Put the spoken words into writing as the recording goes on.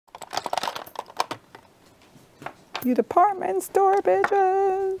You department store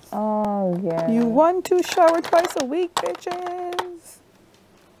bitches. Oh, yeah. You want to shower twice a week, bitches.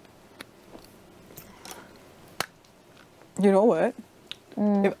 You know what?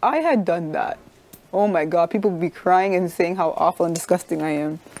 If I had done that, oh my God, people would be crying and saying how awful and disgusting I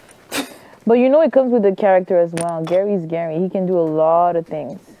am. But you know it comes with the character as well. Gary's Gary. He can do a lot of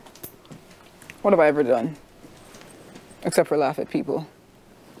things. What have I ever done? Except for laugh at people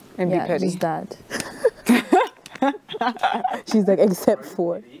and be petty. Just that. She's like, except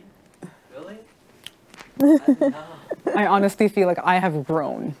for. Really? I honestly feel like I have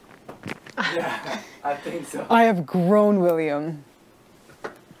grown. Yeah, I think so. I have grown, William.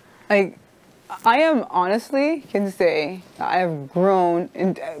 Like, I am honestly can say I have grown,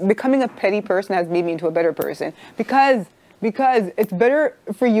 and becoming a petty person has made me into a better person because it's better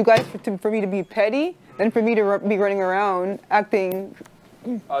for you guys for me to be petty than for me to be running around acting.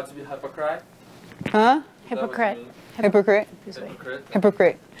 To be hypocrite? Huh? Hypocrite. Hypocrite? Hypocrite?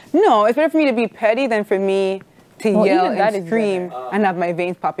 Hypocrite. No, it's better for me to be petty than for me to yell and scream and have my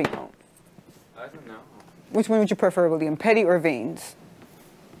veins popping out. I don't know. Which one would you prefer, William? Petty or veins?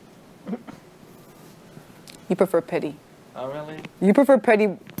 You prefer petty. Oh, really? You prefer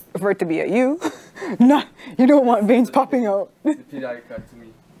petty for it to be at you. Not, you don't want veins popping out. Repeat eye cut to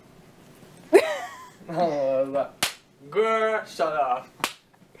me. Oh, girl, shut up.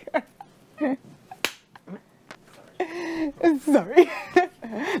 Sorry.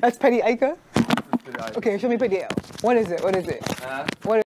 That's petty Aika? Repeat eye. Okay, show me petty L. What is it? What is it? Huh? What is